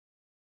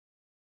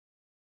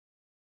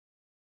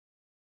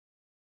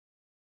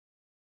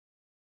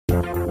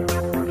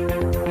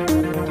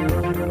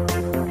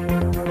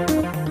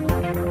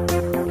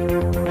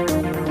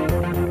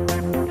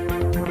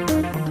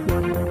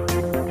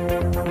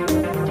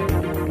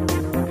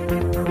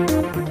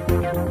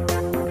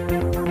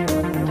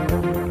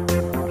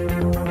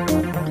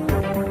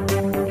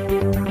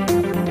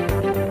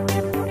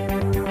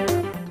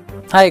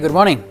Hi, good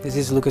morning. This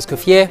is Lucas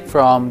Coffier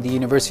from the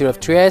University of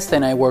Trieste,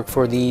 and I work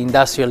for the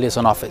Industrial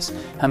Liaison office.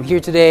 I'm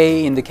here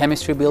today in the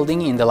chemistry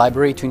building in the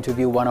library to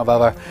interview one of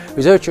our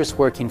researchers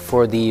working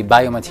for the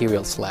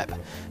biomaterials lab.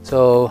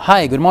 So,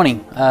 hi, good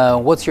morning.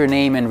 What's your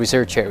name and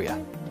research area?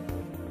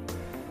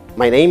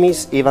 My name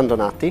is Ivan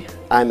Donati.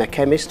 I'm a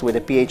chemist with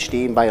a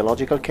PhD in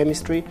biological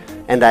chemistry,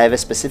 and I have a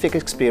specific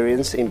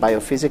experience in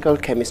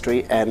biophysical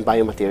chemistry and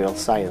biomaterial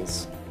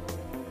science.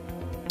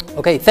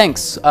 Okay,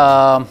 thanks.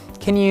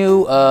 Can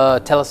you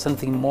tell us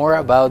something more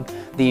about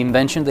the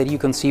invention that you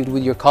conceived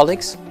with your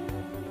colleagues?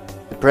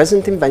 The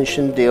present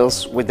invention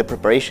deals with the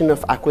preparation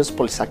of aqueous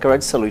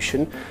polysaccharide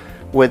solution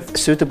with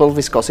suitable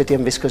viscosity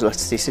and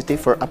viscoelasticity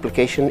for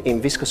application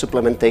in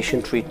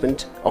viscosupplementation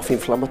treatment of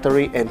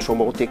inflammatory and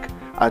traumatic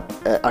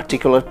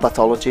articular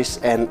pathologies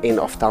and in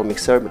ophthalmic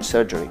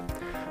surgery.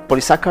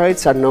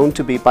 Polysaccharides are known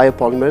to be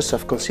biopolymers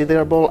of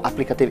considerable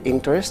applicative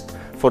interest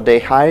for their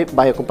high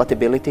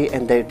biocompatibility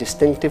and their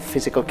distinctive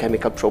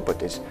physical-chemical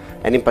properties,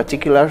 and in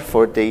particular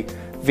for the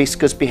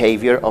viscous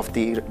behavior of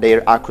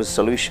their aqueous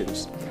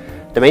solutions.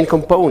 The main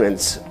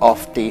components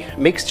of the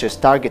mixtures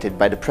targeted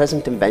by the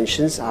present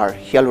inventions are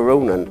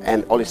hyaluronan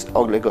and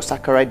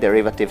oligosaccharide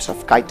derivatives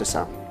of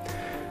chitosan.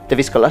 The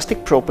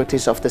viscoelastic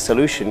properties of the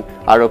solution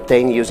are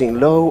obtained using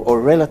low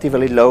or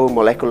relatively low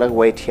molecular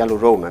weight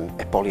hyaluronan,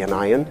 a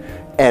polyanion,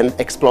 and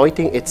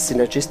exploiting its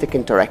synergistic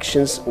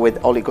interactions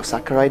with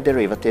oligosaccharide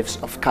derivatives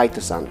of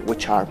chitosan,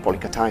 which are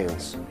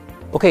polycations.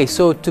 Okay,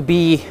 so to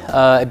be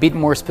a bit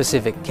more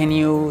specific, can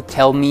you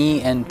tell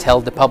me and tell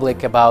the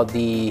public about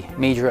the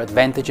major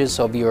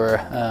advantages of your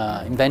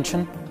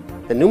invention?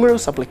 The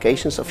numerous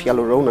applications of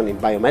hyaluronan in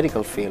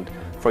biomedical field,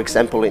 for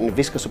example in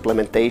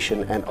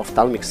viscosupplementation and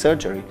ophthalmic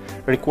surgery,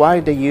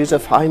 require the use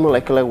of high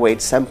molecular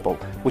weight sample,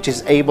 which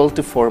is able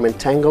to form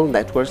entangled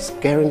networks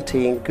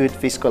guaranteeing good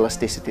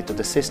viscoelasticity to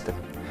the system.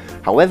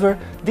 However,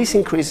 this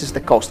increases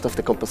the cost of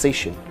the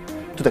composition.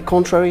 To the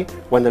contrary,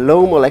 when a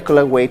low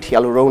molecular weight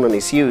hyaluronan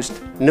is used,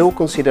 no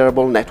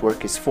considerable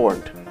network is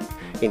formed.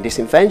 In this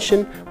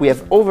invention, we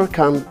have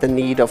overcome the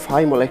need of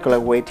high molecular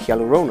weight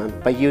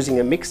hyaluronan by using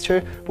a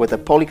mixture with a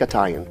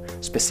polycation,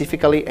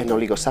 specifically an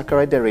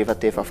oligosaccharide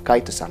derivative of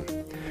chitosan.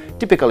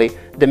 Typically,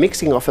 the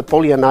mixing of a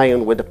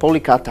polyanion with a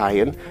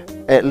polycation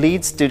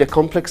leads to the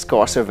complex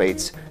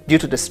coacervates due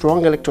to the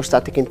strong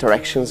electrostatic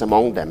interactions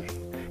among them.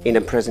 In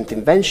the present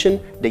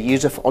invention, the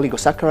use of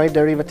oligosaccharide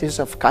derivatives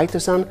of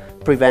chitosan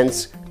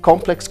prevents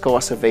complex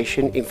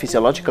coacervation in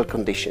physiological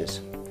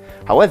conditions.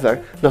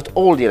 However, not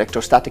all the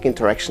electrostatic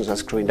interactions are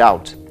screened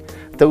out.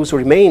 Those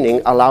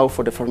remaining allow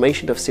for the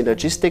formation of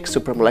synergistic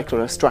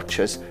supramolecular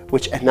structures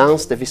which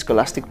enhance the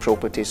viscoelastic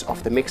properties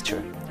of the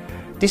mixture.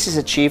 This is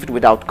achieved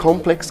without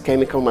complex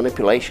chemical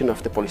manipulation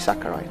of the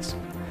polysaccharides.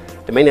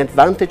 The main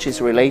advantage is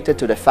related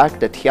to the fact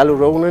that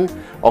hyaluronan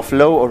of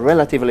low or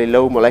relatively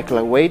low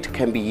molecular weight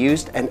can be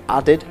used and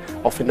added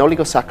of an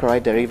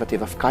oligosaccharide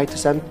derivative of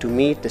chitosan to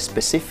meet the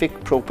specific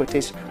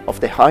properties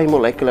of the high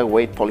molecular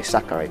weight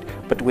polysaccharide,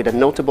 but with a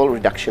notable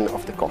reduction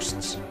of the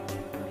costs.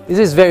 This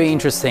is very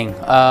interesting.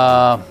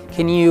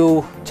 Can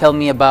you tell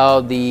me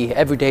about the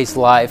everyday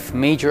life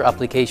major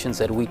applications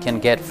that we can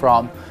get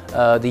from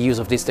the use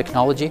of this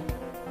technology?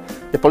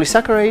 The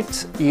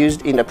polysaccharides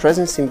used in the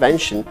present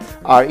invention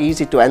are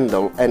easy to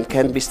handle and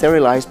can be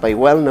sterilized by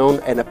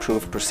well-known and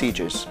approved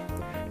procedures.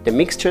 The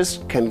mixtures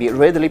can be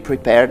readily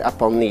prepared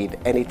upon need,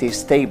 and it is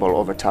stable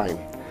over time.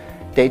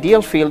 The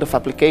ideal field of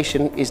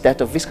application is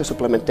that of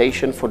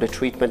viscosupplementation for the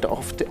treatment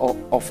of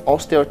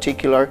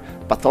osteoarticular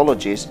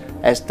pathologies,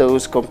 as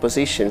those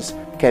compositions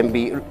can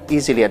be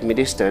easily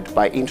administered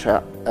by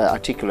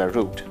intra-articular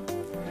route.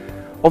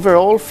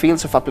 Overall,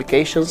 fields of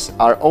applications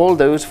are all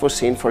those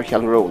foreseen for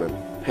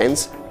hyaluronan.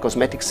 Hence,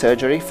 cosmetic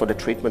surgery for the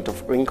treatment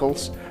of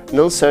wrinkles,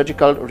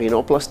 non-surgical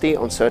rhinoplasty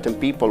on certain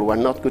people who are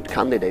not good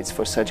candidates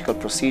for surgical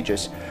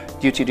procedures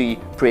due to the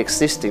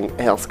pre-existing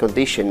health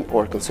condition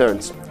or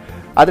concerns.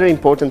 Other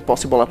important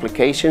possible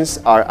applications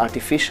are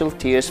artificial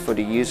tears for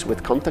the use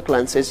with contact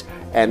lenses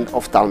and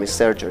ophthalmic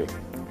surgery.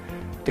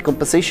 The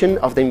composition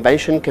of the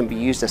invention can be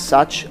used as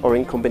such or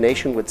in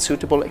combination with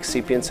suitable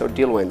excipients or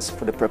diluents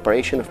for the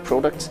preparation of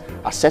products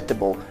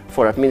acceptable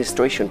for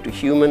administration to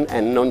human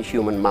and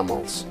non-human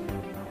mammals.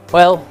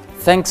 Well,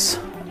 thanks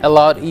a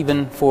lot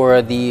even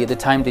for the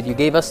time that you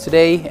gave us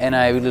today, and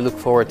I really look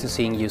forward to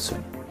seeing you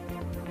soon.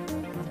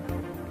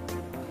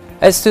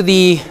 As to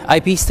the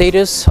IP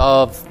status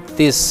of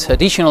this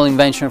additional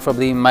invention from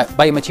the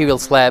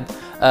Biomaterials Lab,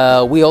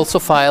 we also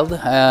filed,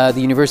 the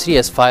university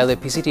has filed a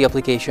PCT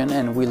application,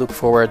 and we look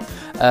forward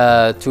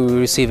to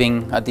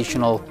receiving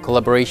additional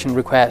collaboration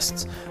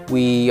requests.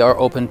 We are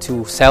open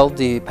to sell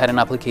the patent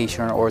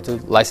application or to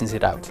license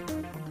it out.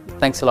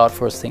 Thanks a lot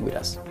for staying with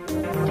us.